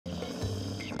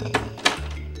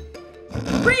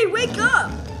Ray, wake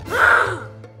up!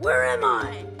 Where am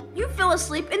I? You fell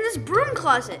asleep in this broom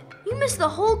closet. You missed the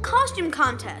whole costume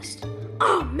contest.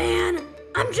 Oh man,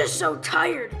 I'm just so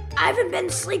tired. I haven't been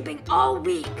sleeping all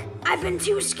week. I've been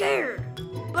too scared.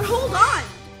 But hold on.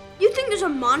 You think there's a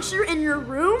monster in your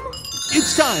room?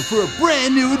 It's time for a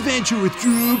brand new adventure with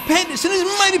Drew Pendous and his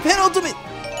Mighty Penultimate.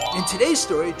 In today's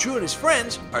story, Drew and his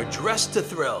friends are dressed to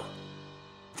thrill.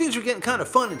 Things were getting kind of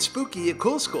fun and spooky at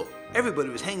Cool School. Everybody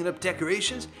was hanging up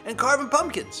decorations and carving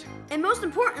pumpkins. And most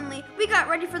importantly, we got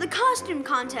ready for the costume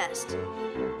contest.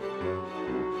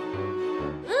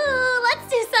 Ooh, let's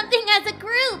do something as a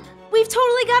group. We've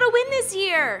totally got to win this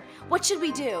year. What should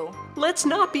we do? Let's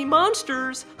not be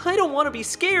monsters. I don't want to be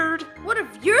scared. What if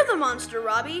you're the monster,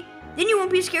 Robbie? Then you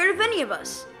won't be scared of any of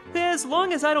us. As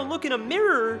long as I don't look in a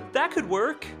mirror, that could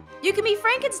work. You can be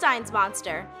Frankenstein's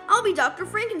monster. I'll be Dr.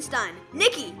 Frankenstein.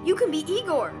 Nikki, you can be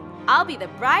Igor. I'll be the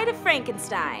Bride of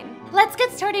Frankenstein. Let's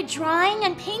get started drawing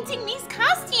and painting these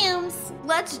costumes.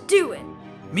 Let's do it.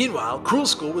 Meanwhile, Cruel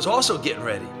School was also getting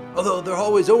ready, although they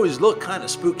always look kind of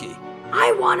spooky.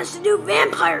 I want us to do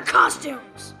vampire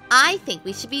costumes. I think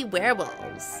we should be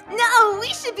werewolves. No, we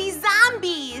should be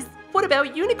zombies. What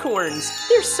about unicorns?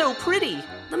 They're so pretty.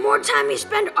 The more time we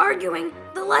spend arguing,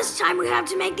 the less time we have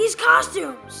to make these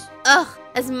costumes. Ugh,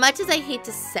 as much as I hate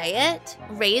to say it,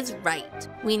 Ray is right.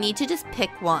 We need to just pick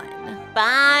one.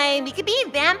 Fine, we could be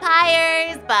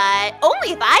vampires, but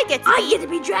only if I get to I get to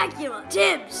be Dracula.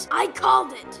 Dibs. I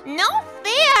called it. No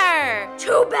fair.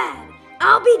 Too bad.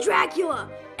 I'll be Dracula,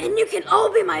 and you can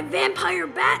all be my vampire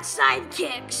bat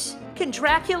sidekicks. Can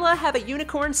Dracula have a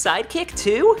unicorn sidekick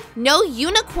too? No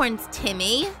unicorns,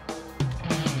 Timmy.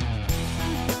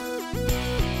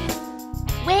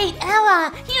 Wait,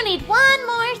 Ella, you need one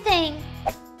more thing.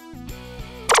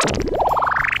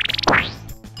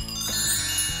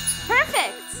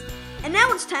 Perfect. And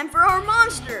now it's time for our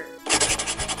monster.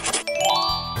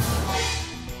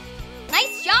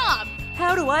 Nice job.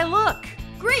 How do I look?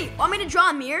 Great. Want me to draw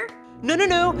a mirror?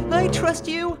 No, I trust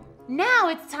you. Now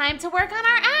it's time to work on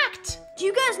our act. Do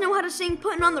you guys know how to sing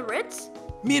Puttin' on the Ritz?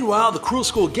 Meanwhile, the Cruel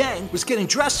School gang was getting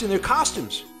dressed in their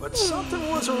costumes, but something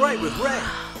wasn't right with Ray.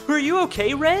 Are you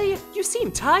okay, Ray? You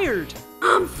seem tired.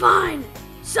 I'm fine.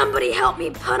 Somebody help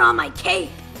me put on my cape.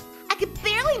 I could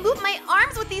barely move my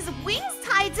arms with these wings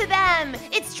tied to them.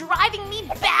 It's driving me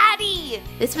batty.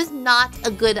 This was not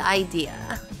a good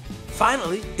idea.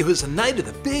 Finally, it was the night of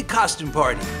the big costume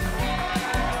party.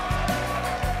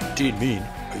 Dean Mean,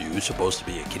 are you supposed to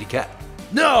be a kitty cat?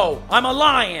 No, I'm a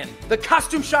lion. The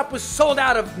costume shop was sold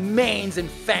out of manes and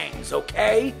fangs,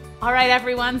 okay? All right,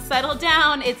 everyone, settle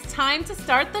down. It's time to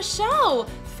start the show.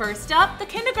 First up, the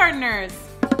kindergartners.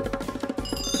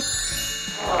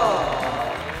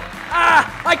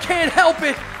 I can't help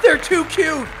it. They're too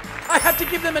cute. I have to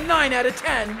give them a 9 out of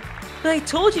 10. I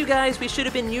told you guys we should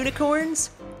have been unicorns.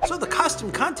 So the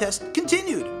costume contest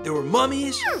continued. There were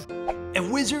mummies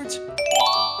and wizards.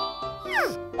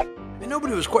 And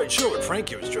nobody was quite sure what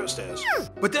Frankie was dressed as.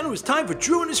 But then it was time for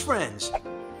Drew and his friends.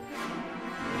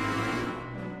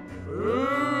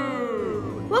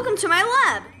 Welcome to my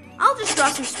lab. I'll just draw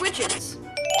some switches.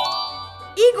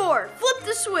 Igor, flip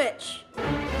the switch.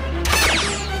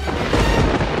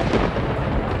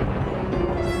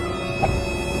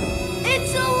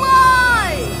 It's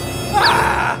alive!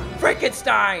 Ah!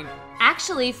 Frankenstein!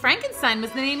 Actually, Frankenstein was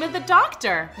the name of the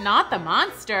doctor, not the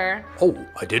monster. Oh,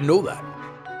 I didn't know that.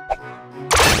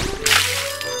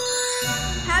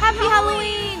 Happy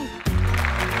Halloween!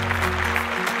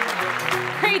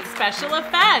 Great special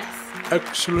effects.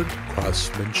 Excellent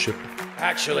craftsmanship.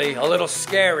 Actually, a little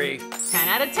scary. 10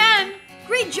 out of 10.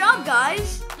 Great job,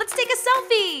 guys! Let's take a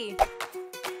selfie.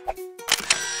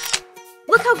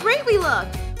 Look how great we look!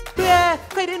 I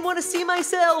didn't want to see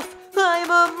myself. I'm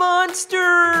a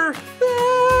monster.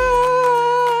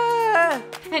 Ah!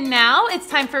 And now it's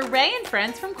time for Ray and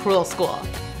friends from Cruel School.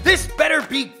 This better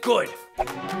be good.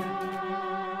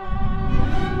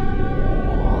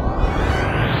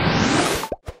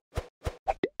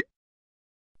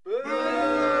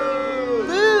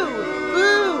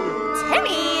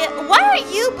 Timmy, why are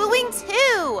you booing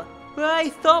too? I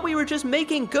thought we were just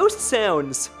making ghost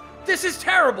sounds. This is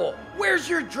terrible. Where's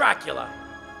your Dracula?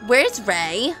 Where's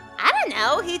Ray? I don't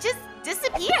know, he just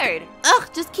disappeared. Ugh,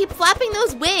 just keep flapping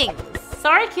those wings.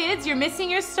 Sorry, kids, you're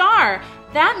missing your star.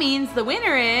 That means the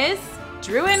winner is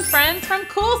Drew and friends from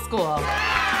Cool School.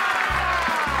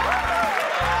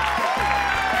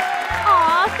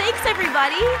 Aw, thanks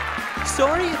everybody.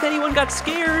 Sorry if anyone got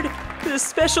scared,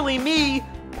 especially me.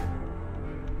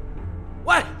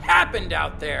 What happened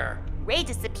out there? Ray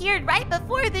disappeared right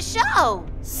before the show.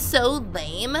 So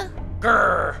lame.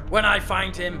 Grr. When I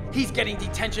find him, he's getting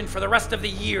detention for the rest of the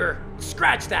year.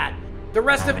 Scratch that. The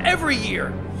rest of every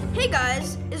year. Hey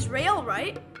guys, is Ray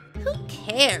alright? Who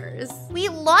cares? We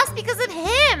lost because of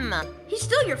him. He's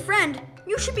still your friend.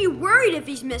 You should be worried if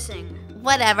he's missing.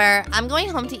 Whatever. I'm going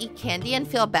home to eat candy and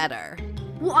feel better.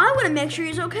 Well, I want to make sure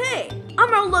he's okay. I'm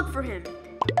gonna look for him.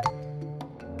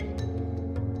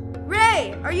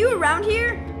 Ray, are you around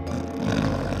here?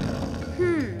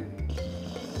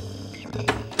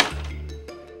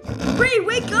 Ray,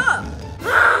 wake up!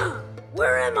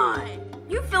 Where am I?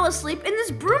 You fell asleep in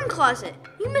this broom closet.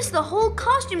 You missed the whole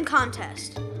costume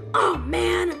contest. Oh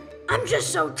man, I'm just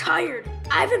so tired.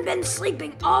 I haven't been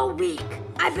sleeping all week.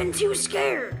 I've been too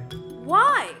scared.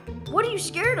 Why? What are you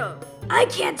scared of? I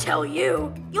can't tell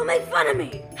you. You'll make fun of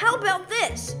me. How about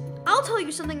this? I'll tell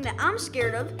you something that I'm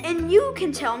scared of, and you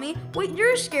can tell me what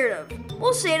you're scared of.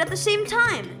 We'll say it at the same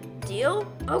time.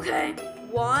 Deal? Okay.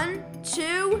 1,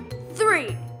 2,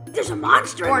 3. There's a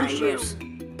monster in my juice.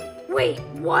 Wait,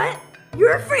 what?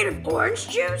 You're afraid of orange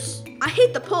juice? I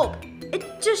hate the pulp.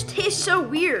 It just tastes so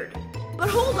weird. But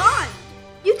hold on.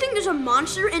 You think there's a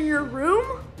monster in your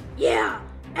room? Yeah.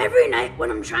 Every night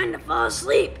when I'm trying to fall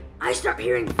asleep, I start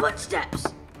hearing footsteps.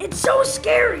 It's so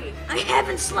scary. I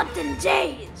haven't slept in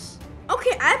days.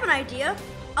 Okay, I have an idea.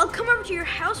 I'll come over to your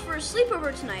house for a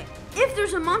sleepover tonight. If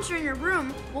there's a monster in your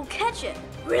room, we'll catch it.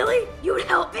 Really? You would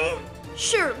help me?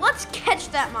 Sure, let's catch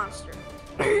that monster.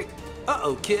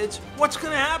 Uh-oh, kids. What's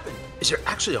gonna happen? Is there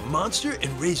actually a monster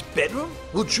in Ray's bedroom?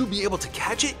 Will Drew be able to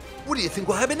catch it? What do you think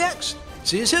will happen next?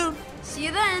 See you soon. See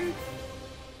you then.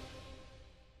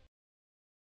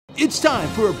 It's time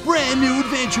for a brand new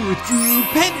adventure with Drew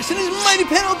Pendous and his Mighty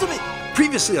Pen Ultimate.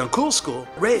 Previously on Cool School,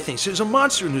 Ray thinks there's a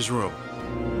monster in his room.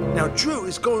 Now Drew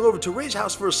is going over to Ray's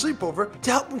house for a sleepover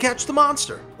to help him catch the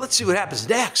monster. Let's see what happens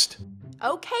next.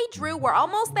 Okay, Drew, we're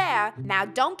almost there. Now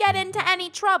don't get into any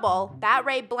trouble. That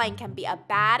Ray Blank can be a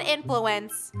bad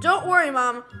influence. Don't worry,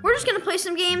 Mom. We're just gonna play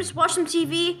some games, watch some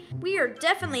TV. We are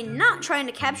definitely not trying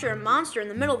to capture a monster in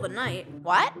the middle of the night.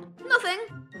 What? Nothing.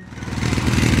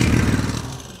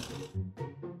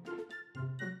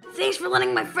 Thanks for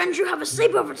letting my friend Drew have a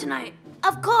sleepover tonight.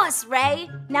 Of course, Ray.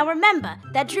 Now remember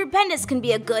that Drew Pendous can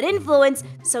be a good influence,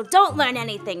 so don't learn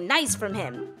anything nice from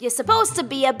him. You're supposed to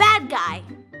be a bad guy.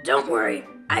 Don't worry.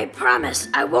 I promise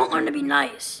I won't learn to be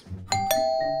nice.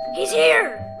 He's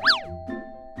here!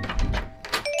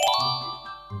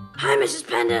 Hi, Mrs.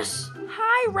 Pendous.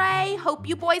 Hi, Ray. Hope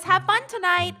you boys have fun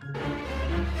tonight.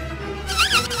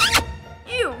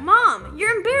 Ew, Mom,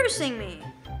 you're embarrassing me.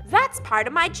 That's part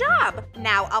of my job.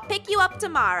 Now I'll pick you up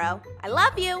tomorrow. I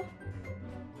love you.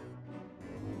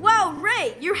 Wow,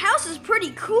 Ray, your house is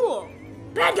pretty cool.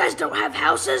 Bad guys don't have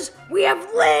houses. We have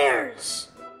lairs.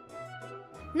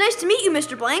 Nice to meet you,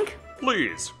 Mr. Blank.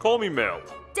 Please, call me Mel.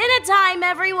 Dinner time,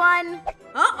 everyone.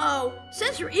 Uh-oh,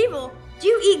 since you're evil, do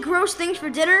you eat gross things for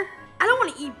dinner? I don't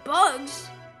want to eat bugs.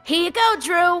 Here you go,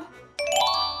 Drew.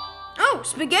 Oh,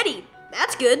 spaghetti.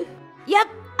 That's good. Yep,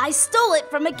 I stole it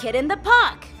from a kid in the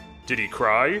park. Did he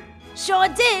cry? Sure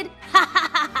did. Ha ha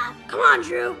ha ha. Come on,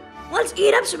 Drew. Let's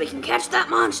eat up so we can catch that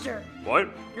monster. What?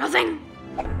 Nothing.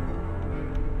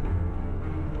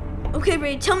 Okay,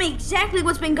 Ray, tell me exactly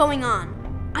what's been going on.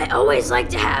 I always like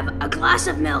to have a glass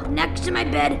of milk next to my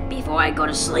bed before I go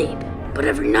to sleep. But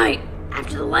every night,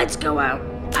 after the lights go out,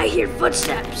 I hear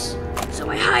footsteps. So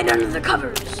I hide under the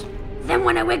covers. Then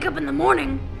when I wake up in the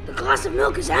morning, the glass of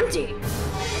milk is empty.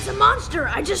 It's a monster,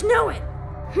 I just know it.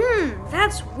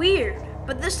 That's weird.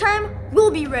 But this time,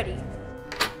 we'll be ready.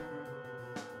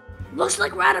 Looks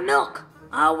like we're out of milk.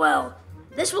 Ah, well,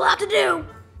 this will have to do.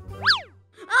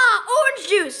 Ah, orange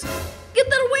juice! Get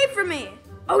that away from me!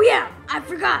 Oh yeah, I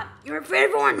forgot. You're afraid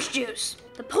of orange juice.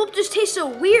 The pulp just tastes so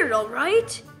weird,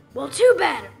 alright? Well, too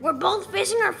bad. We're both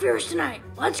facing our fears tonight.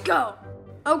 Let's go.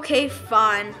 Okay,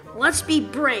 fine. Let's be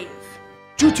brave.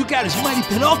 Drew took out his Mighty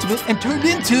Pen Ultimate and turned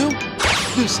into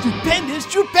the Stupendous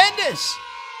Drew Pendous.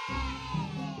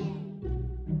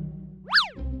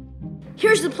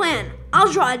 Here's the plan. I'll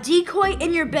draw a decoy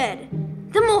in your bed.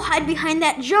 Then we'll hide behind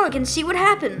that jug and see what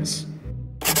happens.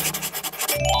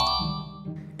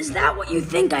 Is that what you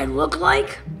think I look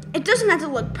like? It doesn't have to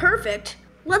look perfect.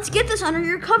 Let's get this under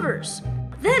your covers.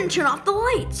 Then turn off the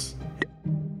lights.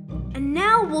 And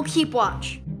now we'll keep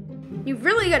watch. You've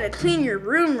really got to clean your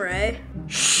room, Ray.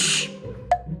 Shh!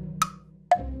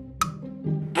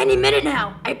 Any minute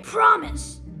now, I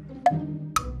promise.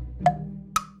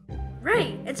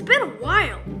 Ray, it's been a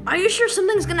while. Are you sure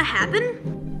something's gonna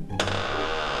happen?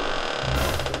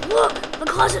 Look, the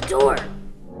closet door.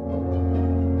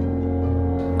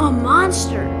 A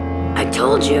monster. I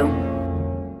told you.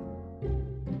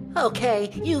 Okay,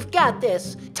 you've got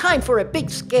this. Time for a big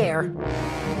scare.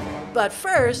 But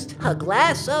first, a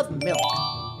glass of milk.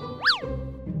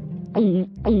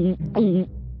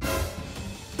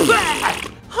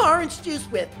 Orange juice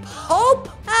with pulp?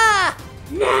 Ah!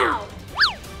 Now!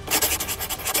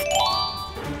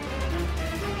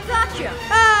 Gotcha!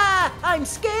 Ah! I'm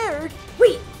scared.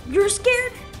 Wait, you're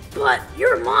scared? But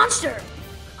you're a monster.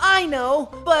 I know,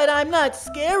 but I'm not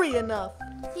scary enough.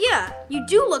 Yeah, you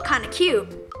do look kind of cute.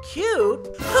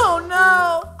 Cute? Oh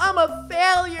no! I'm a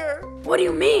failure! What do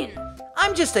you mean?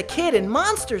 I'm just a kid in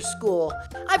monster school.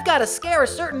 I've got to scare a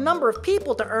certain number of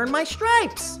people to earn my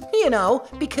stripes. You know,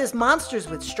 because monsters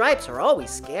with stripes are always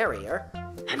scarier.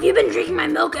 Have you been drinking my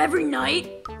milk every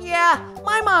night? Yeah,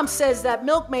 my mom says that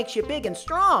milk makes you big and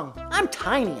strong. I'm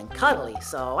tiny and cuddly,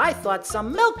 so I thought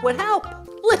some milk would help.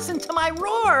 Listen to my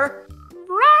roar.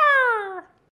 Roar!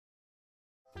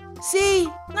 See?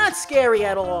 Not scary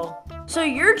at all. So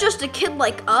you're just a kid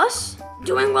like us?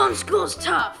 Doing well in school is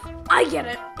tough. I get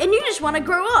it. And you just want to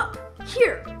grow up.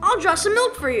 Here, I'll draw some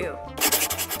milk for you.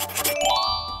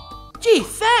 Gee,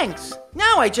 thanks.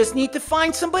 Now I just need to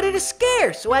find somebody to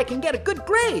scare so I can get a good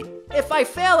grade. If I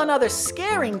fail another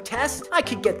scaring test, I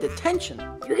could get detention.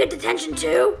 You get detention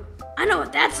too? I know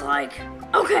what that's like.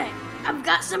 Okay, I've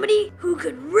got somebody who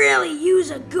could really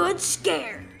use a good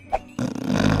scare.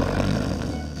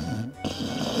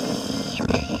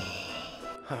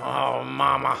 Oh,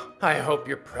 Mama, I hope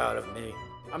you're proud of me.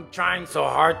 I'm trying so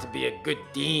hard to be a good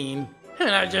dean,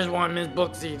 and I just want Miss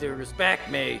Booksy to respect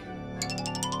me.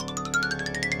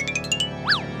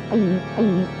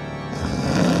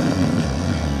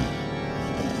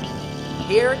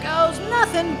 Here goes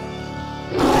nothing.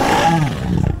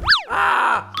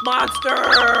 Ah! Monster!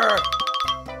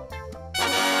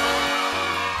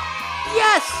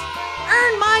 Yes!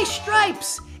 Earn my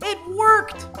stripes! It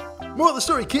worked! Moral of the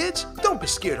story, kids, don't be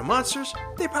scared of monsters.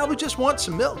 They probably just want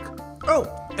some milk. Oh,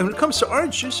 and when it comes to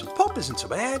orange juice, pulp isn't so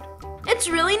bad. It's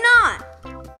really not.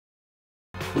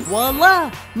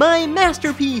 Voila! My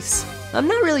masterpiece! I'm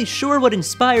not really sure what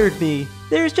inspired me.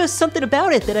 There's just something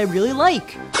about it that I really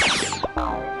like.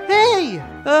 Hey!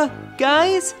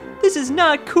 Guys? This is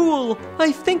not cool.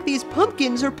 I think these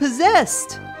pumpkins are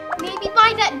possessed. Maybe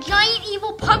by that giant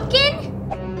evil pumpkin?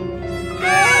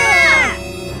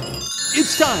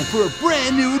 It's time for a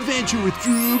brand new adventure with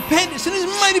Drew Pendous and his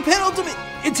mighty penultimate.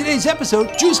 In today's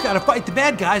episode, Drew's got to fight the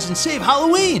bad guys and save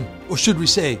Halloween. Or should we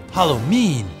say,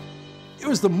 Halloween. It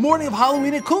was the morning of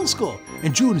Halloween at Cool School,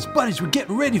 and Drew and his buddies were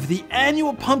getting ready for the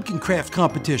annual pumpkin craft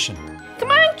competition. Come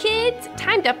on, kids.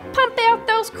 Time to pump out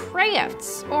those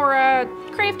crafts. Or,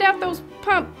 craft out those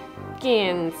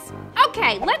pumpkins.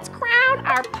 Okay, let's crown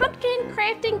our pumpkin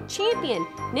crafting champion.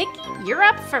 Nikki, you're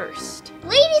up first.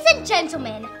 Ladies and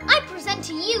gentlemen, I present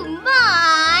to you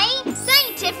my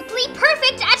scientifically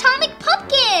perfect atomic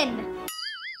pumpkin!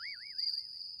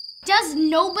 Does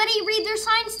nobody read their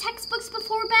science textbooks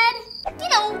before bed? You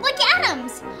know, like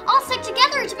atoms, all stuck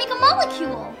together to make a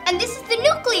molecule. And this is the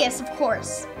nucleus, of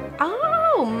course.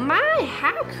 Oh my,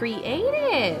 how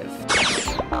creative.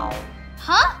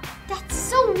 Huh? That's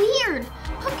so weird.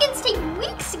 Pumpkins take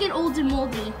weeks to get old and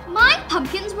moldy. My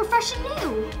pumpkins were fresh and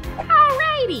new.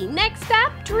 Alrighty, next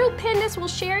up, Drew Pendous will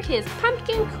share his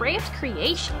pumpkin craft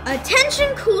creation.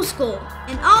 Attention Cool School!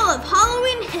 In all of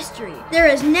Halloween history, there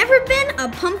has never been a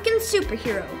pumpkin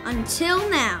superhero until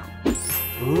now.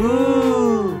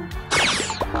 Ooh.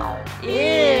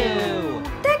 Ew.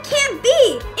 That can't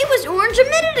be! It was orange a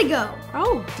minute ago!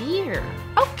 Oh dear.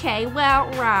 Okay, well,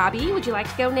 Robbie, would you like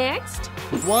to go next?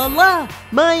 Voila!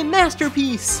 My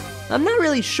masterpiece! I'm not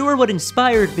really sure what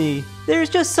inspired me. There's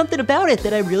just something about it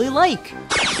that I really like.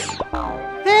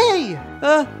 Hey!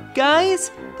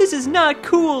 Guys? This is not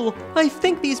cool. I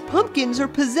think these pumpkins are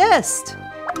possessed.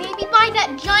 Maybe by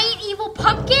that giant evil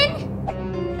pumpkin?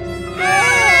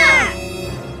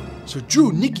 So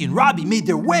Drew, Nikki, and Robbie made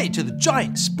their way to the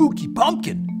giant spooky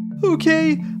pumpkin.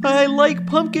 Okay, I like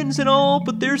pumpkins and all,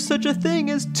 but there's such a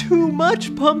thing as too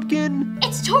much pumpkin.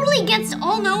 It's totally against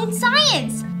all known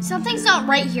science. Something's not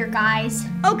right here, guys.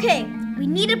 Okay, we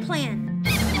need a plan.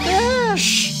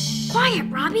 Shh! Quiet,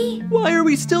 Robbie. Why are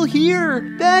we still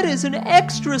here? That is an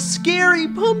extra scary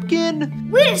pumpkin.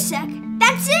 Wait a sec,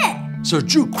 that's it. So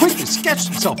Drew quickly sketched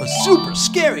himself a super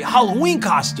scary Halloween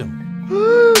costume.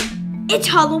 It's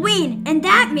Halloween, and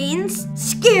that means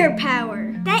scare power.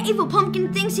 That evil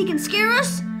pumpkin thinks he can scare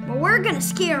us, but we're gonna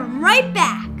scare him right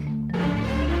back.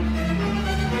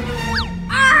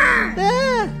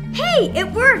 Hey,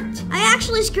 it worked! I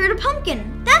actually scared a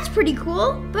pumpkin. That's pretty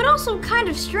cool, but also kind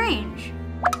of strange.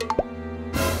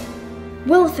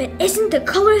 Well, if it isn't the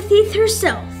color thief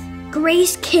herself,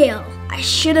 Grace Kale. I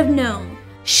should have known.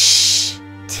 Shh!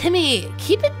 Timmy,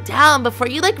 keep it down before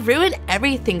you ruin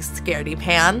everything, scaredy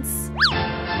pants.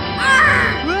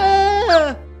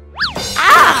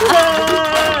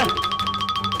 Ah!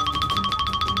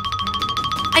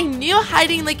 I knew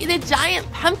hiding in a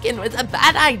giant pumpkin was a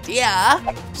bad idea.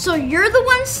 So you're the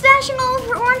one stashing all of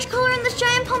her orange color in this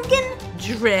giant pumpkin?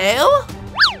 Drew?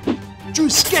 Drew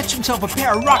sketched himself a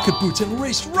pair of rocket boots and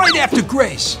raced right after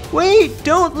Grace. Wait,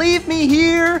 don't leave me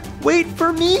here. Wait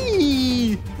for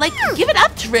me. Give it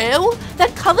up, Drew.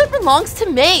 That color belongs to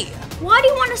me. Why do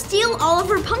you want to steal all of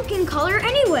her pumpkin color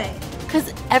anyway?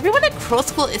 Because everyone at Cruel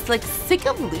School is sick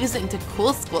of losing to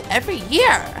Cool School every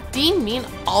year. Dean Mean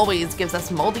always gives us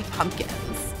moldy pumpkins.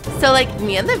 So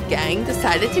me and the gang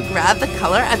decided to grab the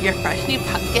color of your fresh new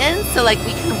pumpkin so we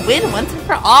can win once and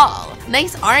for all.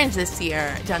 Nice orange this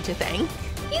year, don't you think?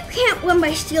 You can't win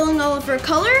by stealing all of her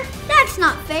color. That's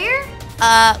not fair.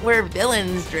 We're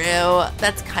villains, Drew.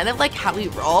 That's kind of how we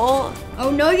roll. Oh,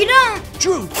 no you don't.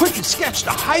 Drew quickly sketched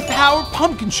a high-powered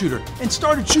pumpkin shooter and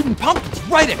started shooting pumpkins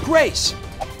right at Grace.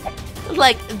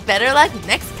 Better luck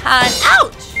next time.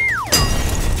 Ouch!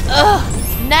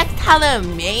 Ugh, next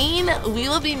Halloween, we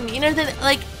will be meaner than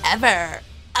ever.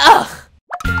 Ugh!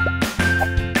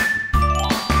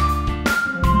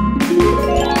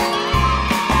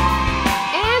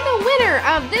 And the winner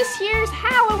of this year's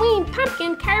Halloween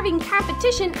pumpkin carving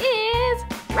competition is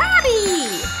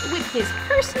Robbie with his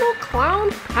personal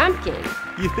clone pumpkin.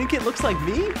 You think it looks like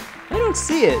me? I don't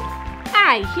see it.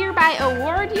 I hereby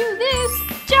award you this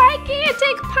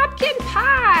gigantic pumpkin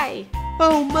pie.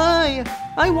 Oh my!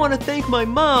 I want to thank my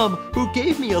mom, who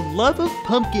gave me a love of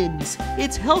pumpkins.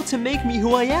 It's helped to make me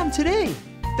who I am today.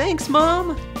 Thanks,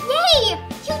 Mom. Yay!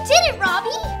 You did it, Robbie!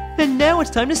 And now it's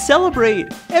time to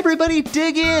celebrate. Everybody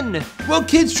dig in. Well,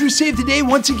 kids, Drew saved the day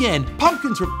once again.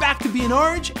 Pumpkins were back to being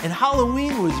orange, and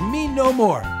Halloween was mean no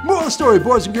more. Moral of the story,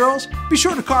 boys and girls, be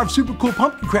sure to carve super cool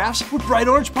pumpkin crafts with bright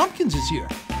orange pumpkins this year.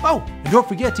 Oh, and don't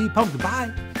forget to eat pumpkin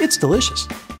pie. It's delicious.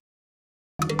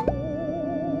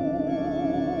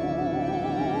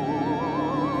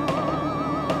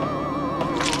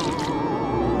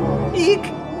 Eek!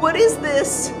 What is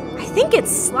this? I think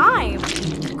it's slime.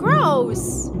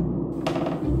 Gross.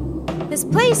 This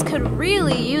place could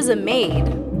really use a maid.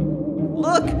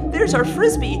 Look, there's our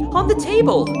frisbee on the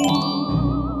table.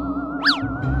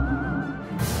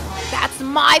 That's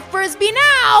my frisbee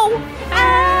now!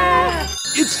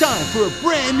 It's time for a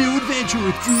brand new adventure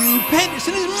with Drew Pendous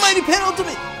and his Mighty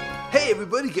Penultimate. Hey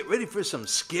everybody, get ready for some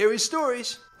scary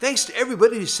stories. Thanks to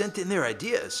everybody who sent in their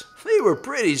ideas. They were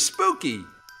pretty spooky.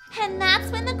 And that's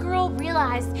when the girl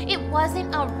realized it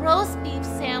wasn't a roast beef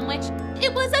sandwich,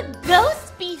 it was a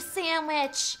ghost beef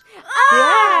sandwich.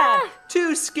 Yeah,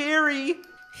 too scary.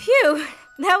 Phew,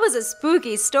 that was a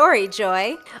spooky story,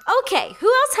 Joy. Okay, who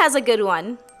else has a good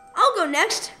one? I'll go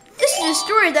next. This is a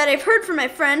story that I've heard from my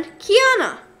friend,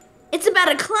 Kiana. It's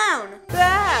about a clown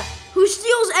who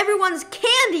steals everyone's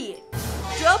candy.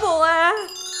 Double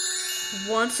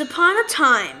Once upon a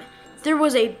time, there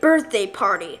was a birthday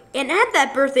party. And at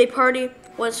that birthday party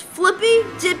was Flippy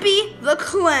Dippy the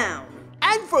Clown.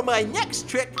 And for my next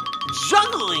trick,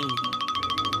 juggling.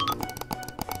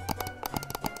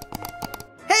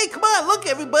 Hey, come on, look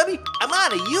everybody. I'm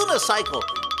on a unicycle.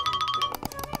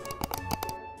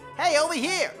 Hey, over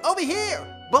here,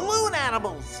 balloon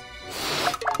animals.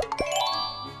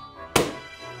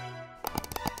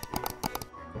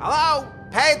 Hello,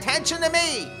 pay attention to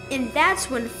me. And that's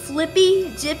when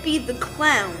Flippy Dippy the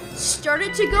Clown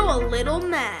started to go a little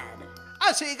mad.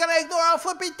 Oh, so you're gonna ignore our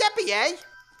Flippy Dippy, eh?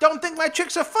 Don't think my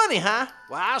tricks are funny, huh?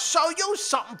 Well, I'll show you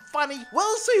something funny.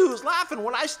 We'll see who's laughing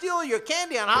when I steal your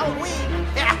candy on Halloween.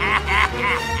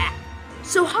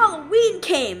 So Halloween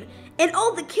came, and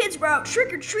all the kids were out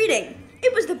trick-or-treating.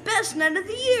 It was the best night of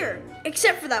the year,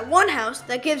 except for that one house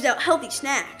that gives out healthy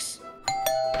snacks.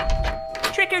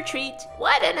 Trick or treat.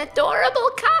 What an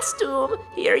adorable costume.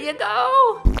 Here you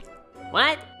go.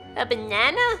 What? A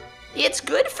banana? It's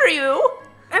good for you.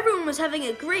 Everyone was having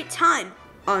a great time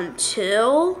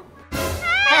until...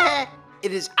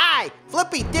 It is I,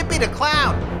 Flippy Dippy the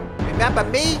Clown. Remember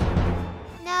me?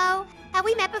 No. Have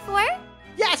we met before?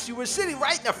 Yes, you were sitting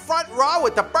right in the front row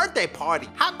at the birthday party.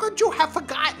 How could you have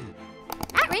forgotten?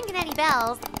 Not ringing any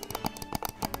bells.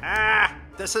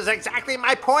 This is exactly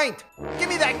my point. Give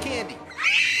me that candy.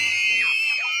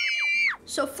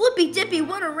 So Flippy Dippy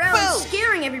went around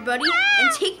scaring everybody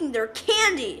and taking their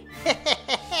candy.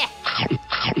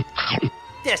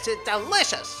 This is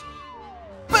delicious.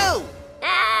 Boo!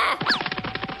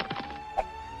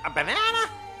 A banana?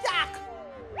 Yuck!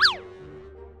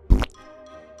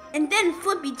 And then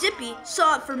Flippy Dippy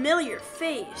saw a familiar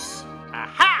face.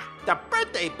 Aha! The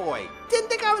birthday boy. Didn't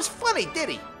think I was funny, did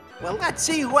he? Well, let's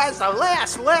see who has the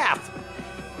last laugh.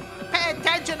 Pay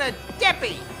attention to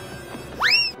Dippy.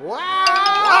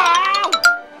 Wow!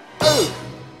 Ooh.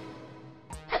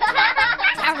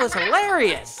 That was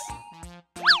hilarious.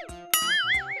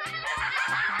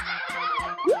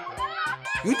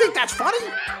 You think that's funny?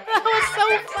 That was so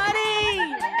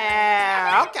funny.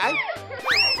 Okay.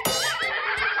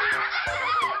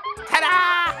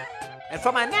 Ta-da! And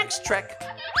for my next trick.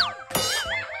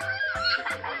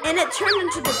 And it turned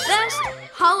into the best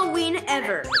Halloween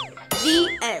ever.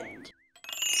 The end.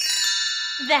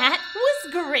 That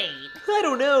was great. I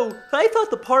don't know. I thought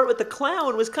the part with the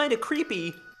clown was kind of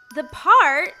creepy. The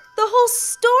part? The whole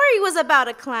story was about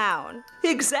a clown.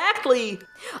 Exactly.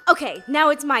 Okay, now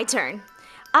it's my turn.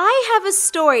 I have a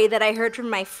story that I heard from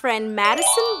my friend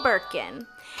Madison Birkin.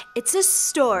 It's a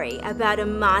story about a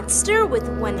monster with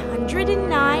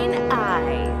 109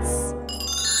 eyes.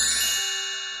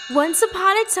 Once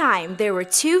upon a time, there were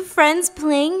two friends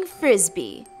playing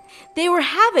frisbee. They were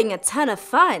having a ton of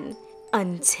fun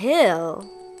until...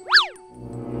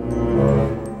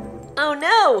 Oh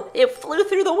no, it flew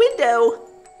through the window.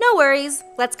 No worries,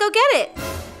 let's go get it.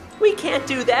 We can't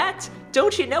do that.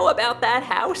 Don't you know about that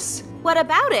house? What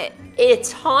about it?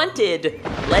 It's haunted.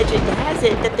 Legend has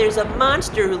it that there's a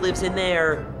monster who lives in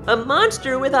there. A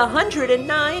monster with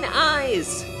 109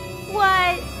 eyes.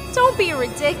 What? Don't be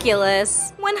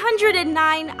ridiculous.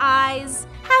 109 eyes?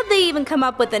 How'd they even come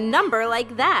up with a number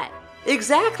like that?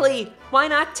 Exactly. Why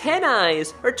not 10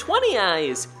 eyes or 20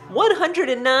 eyes?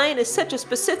 109 is such a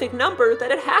specific number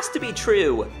that it has to be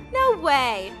true. No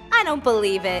way. I don't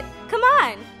believe it. Come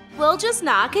on. We'll just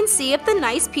knock and see if the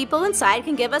nice people inside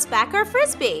can give us back our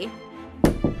frisbee.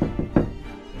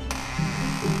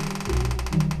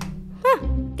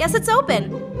 Guess it's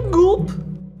open. Gulp.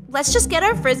 Let's just get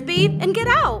our frisbee and get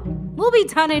out. We'll be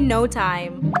done in no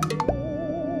time.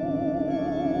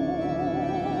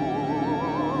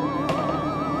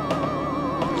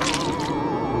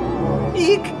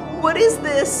 Eek! What is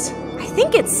this? I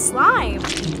think it's slime.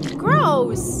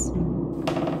 Gross.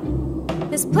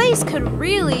 This place could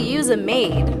really use a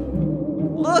maid.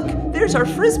 Look, there's our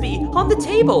frisbee on the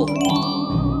table.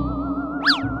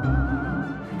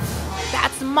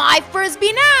 That's my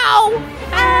frisbee now!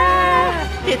 Ah!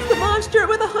 It's the monster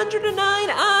with 109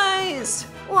 eyes!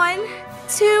 1,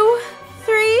 2,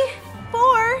 3,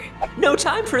 4. No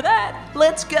time for that.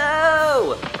 Let's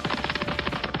go!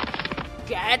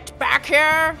 Get back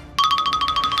here!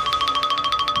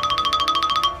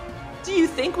 Do you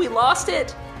think we lost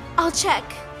it? I'll check.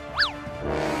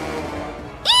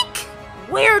 Eek!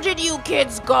 Where did you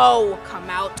kids go? Come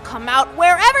out,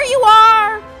 wherever you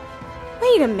are!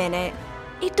 Wait a minute.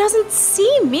 It doesn't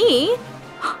see me.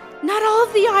 Not all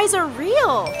of the eyes are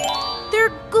real. They're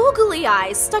googly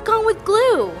eyes stuck on with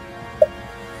glue.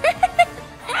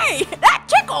 Hey, that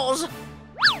tickles!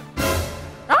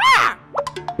 Ah!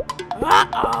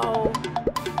 Uh-oh.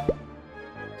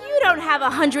 You don't have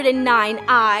 109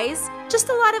 eyes, just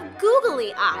a lot of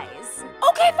googly eyes.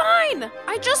 Okay, fine.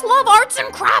 I just love arts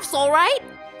and crafts, all right?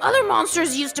 Other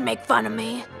monsters used to make fun of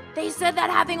me. They said that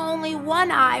having only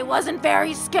one eye wasn't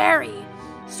very scary.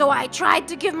 So I tried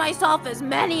to give myself as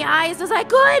many eyes as I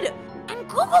could. And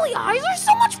googly eyes are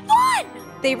so much fun!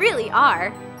 They really are.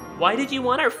 Why did you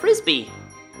want our frisbee?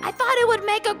 I thought it would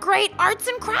make a great arts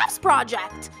and crafts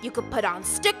project. You could put on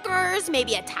stickers,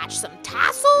 maybe attach some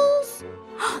tassels.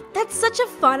 That's such a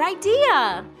fun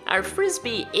idea. Our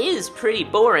frisbee is pretty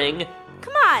boring.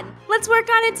 Come on, let's work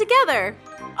on it together.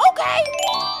 Okay.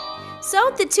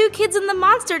 So the two kids and the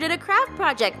monster did a craft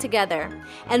project together.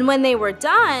 And when they were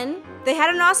done, they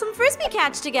had an awesome frisbee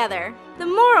catch together. The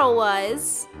moral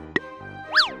was...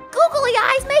 googly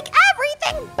eyes make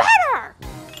everything better!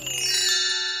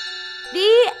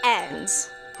 The end.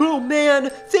 Oh man,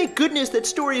 thank goodness that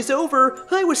story is over.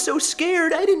 I was so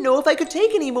scared, I didn't know if I could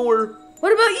take any more.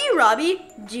 What about you, Robbie?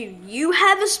 Do you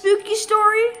have a spooky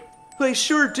story? I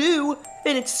sure do,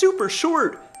 and it's super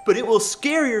short, but it will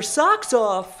scare your socks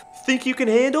off. Think you can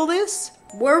handle this?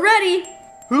 We're ready.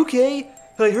 Okay,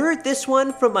 I heard this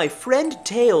one from my friend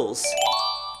Tails.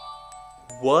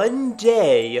 One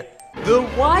day, the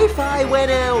Wi-Fi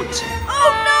went out.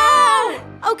 Oh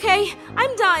no! Okay,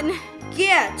 I'm done.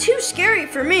 Yeah, too scary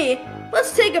for me.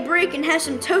 Let's take a break and have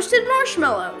some toasted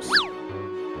marshmallows.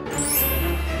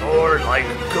 Or like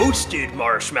ghosted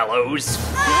marshmallows.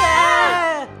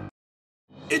 Ah!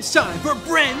 It's time for a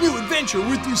brand new adventure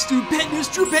with the Stupendous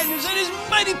Drew Pendous and his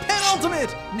Mighty Pet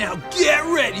Ultimate! Now get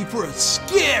ready for a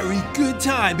scary good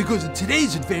time because in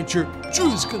today's adventure,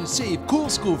 Drew's gonna save Cool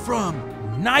School from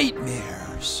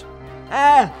nightmares.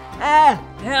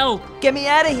 Help! Get me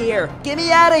out of here! Get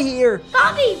me out of here!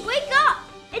 Bobby, wake up!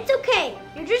 It's okay.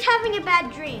 You're just having a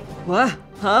bad dream. What?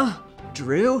 Huh?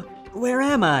 Drew? Where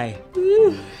am I?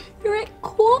 You're at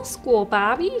Cool School,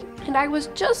 Bobby. And I was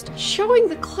just showing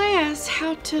the class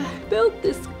how to build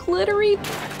this glittery...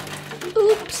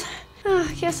 Oops.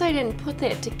 Guess I didn't put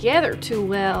that together too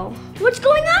well. What's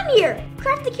going on here?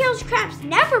 Crafty Carol's crafts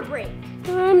never break.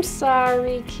 I'm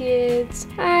sorry, kids.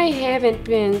 I haven't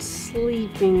been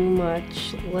sleeping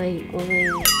much lately.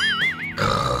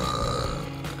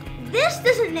 This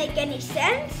doesn't make any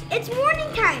sense. It's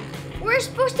morning time. We're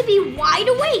supposed to be wide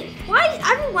awake. Why is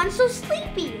everyone so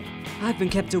sleepy? I've been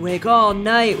kept awake all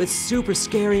night with super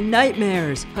scary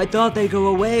nightmares. I thought they'd go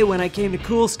away when I came to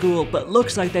Cool School, but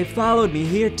looks like they followed me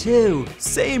here too.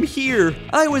 Same here.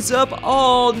 I was up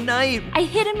all night. I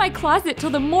hid in my closet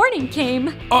till the morning came.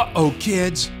 Uh-oh,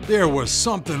 kids. There was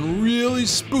something really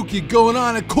spooky going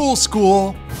on at Cool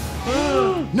School.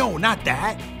 No, not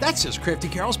that. That's just Crafty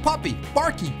Carol's puppy,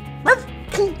 Barky.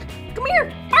 Come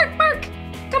here, bark, bark.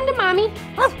 Come to mommy.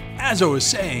 As I was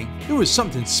saying, there was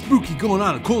something spooky going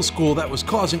on at Cool School that was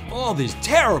causing all these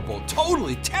terrible,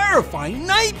 totally terrifying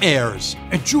nightmares.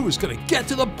 And Drew was gonna get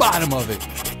to the bottom of it.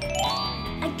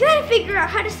 I gotta figure out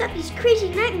how to stop these crazy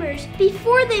nightmares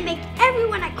before they make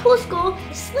everyone at Cool School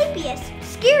the sleepiest,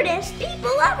 scaredest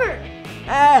people ever.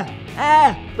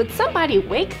 Would somebody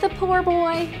wake the poor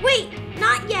boy? Wait,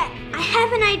 not yet. I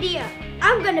have an idea.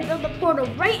 I'm gonna build a portal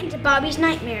right into Bobby's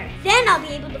nightmare. Then I'll be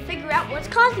able to figure out what's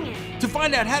causing it. To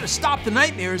find out how to stop the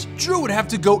nightmares, Drew would have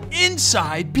to go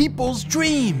inside people's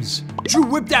dreams. Drew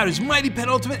whipped out his mighty pen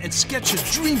ultimate and sketched a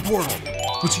dream portal,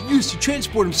 which he used to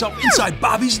transport himself inside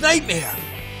Bobby's nightmare.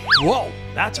 Whoa,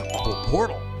 that's a cool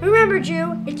portal. Remember,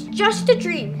 Drew, it's just a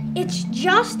dream. It's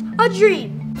just a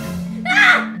dream.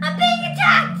 Ah! I'm being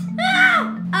attacked!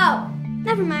 Ah! Oh,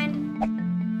 never mind.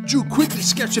 Drew quickly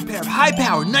sketched a pair of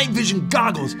high-powered night vision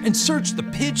goggles and searched the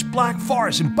pitch-black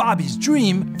forest in Bobby's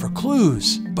dream for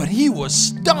clues. But he was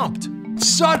stumped.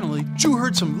 Suddenly, Drew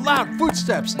heard some loud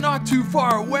footsteps not too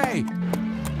far away.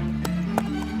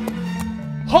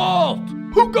 Halt!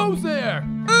 Who goes there?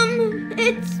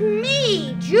 It's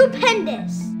me, Drew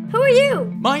Pendous. Who are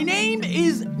you? My name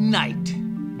is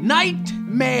Nightmare,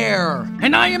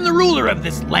 and I am the ruler of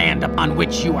this land upon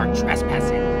which you are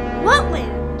trespassing. What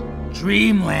land?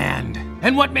 Dreamland.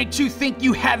 And what makes you think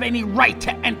you have any right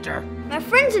to enter? My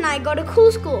friends and I go to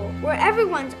Cool School, where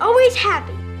everyone's always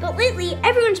happy. But lately,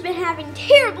 everyone's been having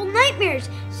terrible nightmares.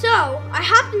 So, I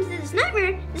hopped into this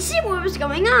nightmare to see what was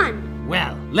going on.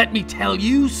 Well, let me tell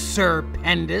you, Sir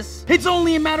Pendous, it's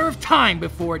only a matter of time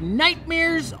before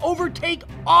nightmares overtake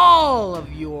all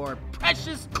of your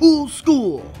precious Cool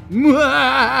School.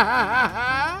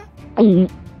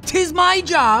 'Tis my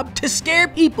job to scare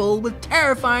people with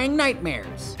terrifying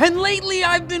nightmares. And lately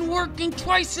I've been working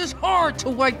twice as hard to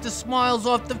wipe the smiles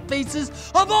off the faces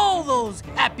of all those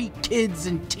happy kids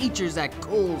and teachers at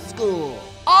Cool School.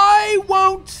 I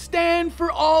won't stand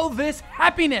for all this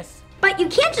happiness. But you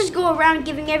can't just go around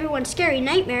giving everyone scary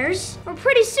nightmares. Or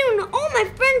pretty soon, all my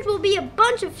friends will be a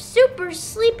bunch of super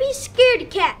sleepy scaredy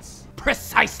cats.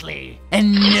 Precisely.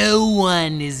 And no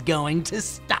one is going to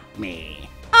stop me.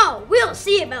 Oh, we'll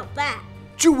see about that.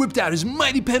 Drew whipped out his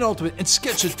mighty pen ultimate and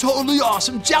sketched a totally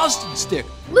awesome jousting stick.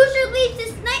 Loser leaves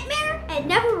this nightmare and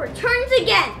never returns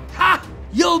again. Ha!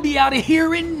 You'll be out of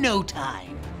here in no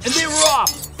time. And they were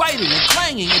off, fighting and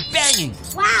clanging and banging.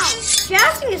 Wow,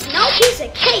 jousting is no piece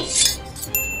of cake.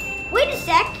 Wait a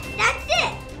sec, that's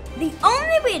it. The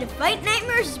only way to fight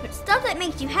nightmares is with stuff that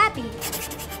makes you happy.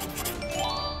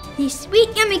 These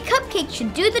sweet, yummy cupcakes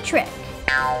should do the trick.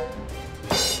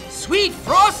 Sweet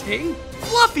frosting?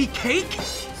 Fluffy cake?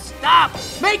 Stop!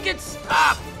 Make it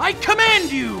stop! I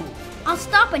command you! I'll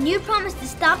stop when you promise to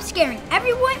stop scaring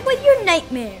everyone with your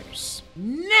nightmares.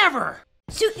 Never!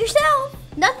 Suit yourself.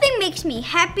 Nothing makes me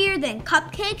happier than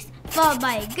cupcakes followed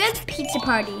by a good pizza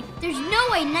party. There's no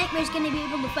way Nightmare's gonna be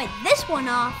able to fight this one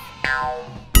off.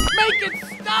 Make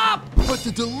it stop! But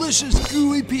the delicious,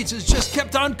 gooey pizzas just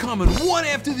kept on coming, one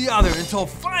after the other, until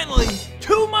finally...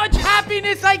 Too much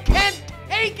happiness, I can't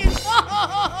take it!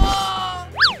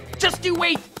 Just you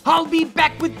wait! I'll be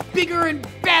back with bigger and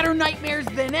badder nightmares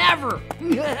than ever!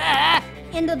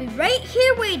 And they'll be right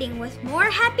here waiting with more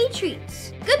happy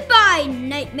treats. Goodbye,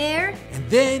 Nightmare! And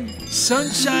then,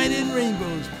 sunshine and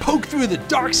rainbows poked through the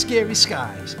dark, scary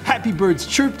skies. Happy birds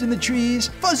chirped in the trees,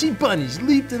 fuzzy bunnies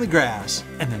leaped in the grass,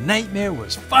 and the nightmare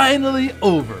was finally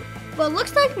over. Well,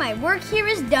 looks like my work here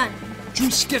is done. Drew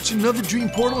sketched another dream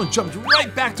portal and jumped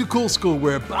right back to Cool School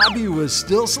where Bobby was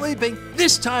still sleeping,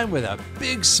 this time with a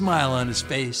big smile on his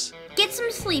face. Get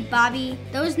some sleep, Bobby.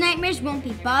 Those nightmares won't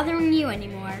be bothering you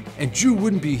anymore. And Drew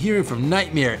wouldn't be hearing from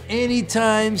Nightmare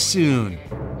anytime soon.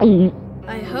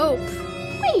 I hope.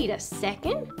 Wait a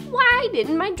second. Why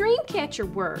didn't my dream catcher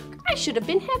work? I should have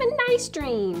been having nice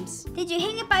dreams. Did you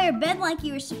hang it by your bed like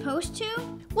you were supposed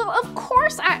to? Well, of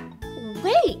course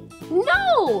Wait,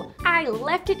 no! I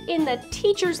left it in the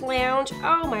teacher's lounge.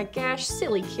 Oh my gosh,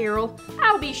 silly Carol.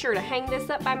 I'll be sure to hang this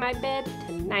up by my bed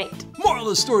tonight. Moral of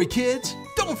the story, kids.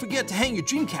 Don't forget to hang your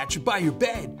dream catcher by your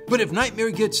bed. But if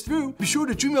Nightmare gets through, be sure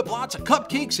to dream up lots of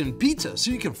cupcakes and pizza so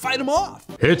you can fight him off.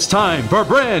 It's time for a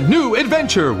brand new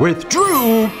adventure with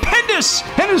Drew Pendous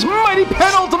and his mighty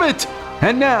penultimate.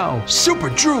 And now, Super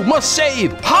Drew must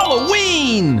save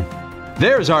Halloween.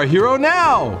 There's our hero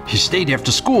now. He stayed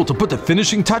after school to put the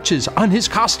finishing touches on his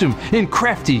costume in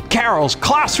Crafty Carol's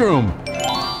classroom.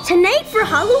 Tonight for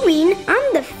Halloween,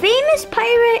 I'm the famous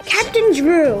pirate Captain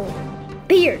Drew.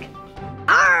 Beard.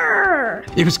 Arr!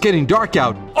 It was getting dark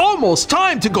out, almost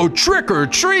time to go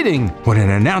trick-or-treating, when an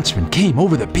announcement came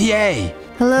over the PA.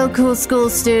 Hello, Cool School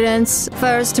students.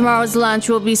 First, tomorrow's lunch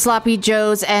will be Sloppy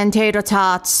Joes and tater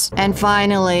tots. And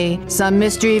finally, some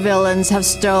mystery villains have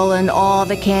stolen all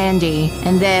the candy,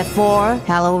 and therefore,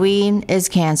 Halloween is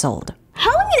canceled.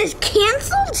 Halloween is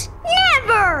canceled?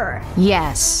 Never!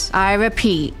 Yes, I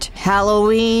repeat,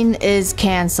 Halloween is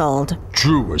canceled.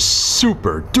 Drew was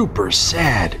super duper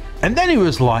sad. And then he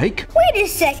was like, Wait a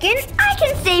second, I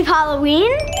can save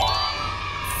Halloween.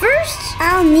 First,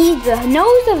 I'll need the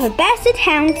nose of a basset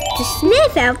hound to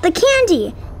sniff out the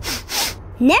candy.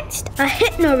 Next, a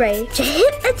hypno-ray to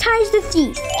hypnotize the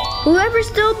thief. Whoever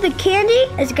stole the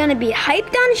candy is gonna be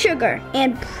hyped on sugar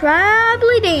and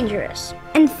probably dangerous.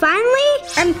 And finally,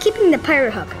 I'm keeping the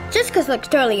pirate hook, just cause it looks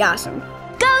totally awesome.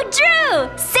 Go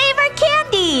Drew! Save our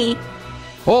candy!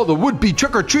 all the would-be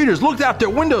trick-or-treaters looked out their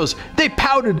windows. They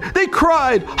pouted, they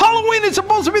cried. Halloween is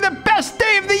supposed to be the best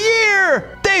day of the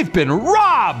year! They've been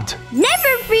robbed!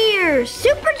 Never fear!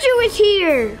 Super Drew is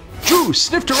here! Drew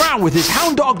sniffed around with his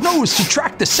hound dog nose to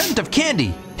track the scent of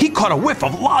candy. He caught a whiff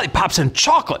of lollipops and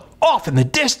chocolate off in the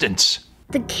distance.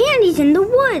 The candy's in the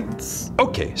woods.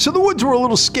 Okay, so the woods were a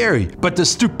little scary, but the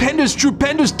Stupendous Drew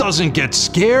Pendous doesn't get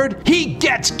scared. He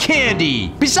gets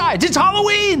candy. Besides, it's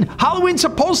Halloween. Halloween's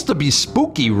supposed to be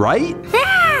spooky, right?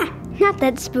 Ah! Not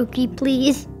that spooky,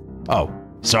 please. Oh,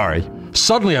 sorry.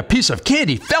 Suddenly a piece of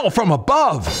candy fell from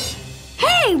above.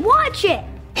 Hey, watch it!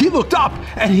 He looked up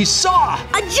and he saw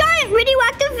a giant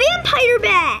radioactive vampire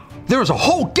bat! There was a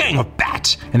whole gang of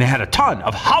bats, and they had a ton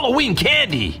of Halloween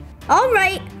candy. All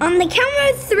right, on the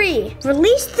count of 3,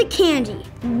 release the candy.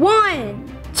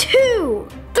 1, 2,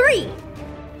 3.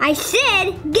 I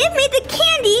said, give me the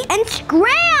candy and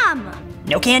scram!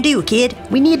 No can do, kid.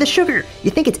 We need the sugar. You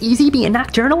think it's easy being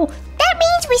nocturnal? That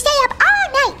means we stay up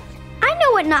all night. I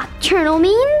know what nocturnal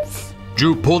means.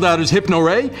 Drew pulled out his hypno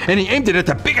ray and he aimed it at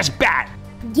the biggest bat.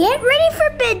 Get ready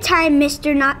for bedtime,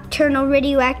 Mr. Nocturnal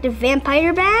Radioactive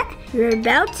Vampire Bat. You're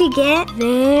about to get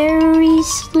very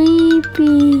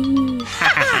sleepy.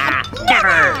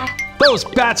 Never! Those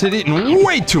bats had eaten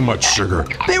way too much sugar.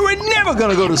 They were never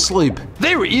gonna go to sleep.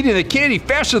 They were eating the candy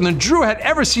faster than Drew had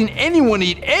ever seen anyone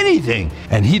eat anything.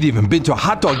 And he'd even been to a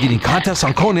hot dog eating contest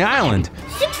on Coney Island.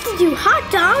 62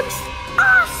 hot dogs?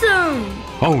 Awesome!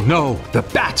 Oh no, the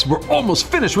bats were almost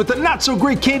finished with the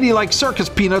not-so-great candy like circus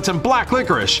peanuts and black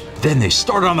licorice. Then they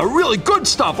started on the really good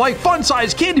stuff like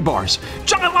fun-sized candy bars,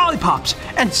 giant lollipops,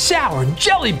 and sour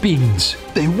jelly beans.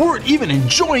 They weren't even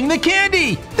enjoying the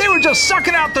candy. They were just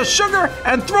sucking out the sugar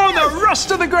and throwing the rest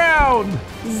to the ground.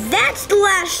 That's the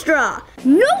last straw.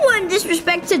 No one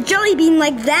disrespects a jelly bean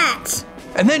like that.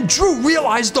 And then Drew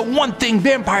realized the one thing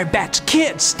vampire bats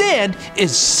can't stand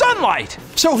is sunlight.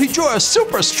 So he drew a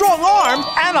super strong arm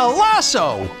and a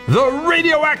lasso. The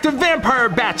radioactive vampire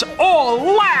bats all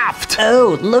laughed.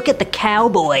 Oh, look at the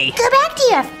cowboy. Go back to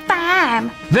your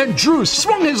farm. Then Drew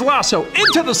swung his lasso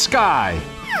into the sky.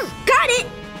 Got it.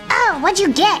 Oh, what'd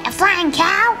you get? A flying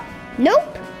cow?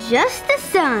 Nope, just the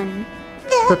sun.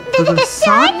 The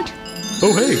sun?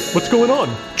 Oh hey, what's going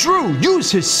on? Drew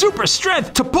used his super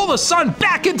strength to pull the sun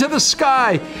back into the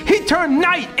sky. He turned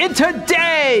night into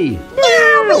day.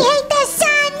 No, we hate the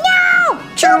sun, no!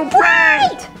 Too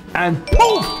bright! And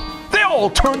poof, they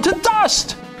all turned to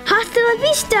dust. Hasta la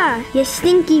vista, you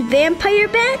stinky vampire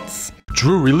bats.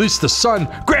 Drew released the sun,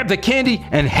 grabbed the candy,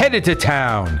 and headed to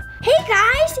town. Hey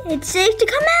guys, it's safe to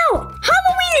come out.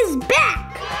 Halloween is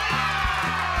back.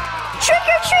 Trick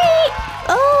or treat.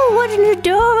 Oh, what an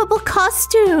adorable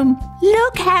costume!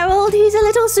 Look, Harold, he's a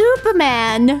little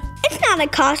Superman. It's not a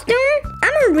costume.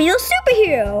 I'm a real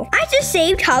superhero. I just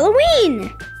saved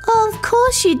Halloween. Of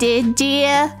course you did,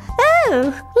 dear.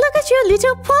 Oh, look at your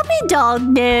little puppy dog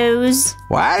nose.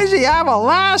 Why does he have a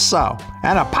lasso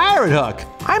and a pirate hook?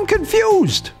 I'm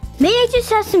confused. May I just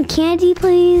have some candy,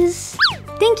 please?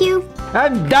 Thank you.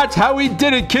 And that's how we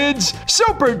did it, kids.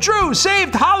 Super Drew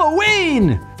saved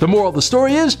Halloween. The moral of the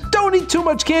story is, don't eat too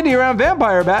much candy around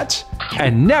vampire bats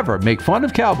and never make fun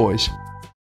of cowboys.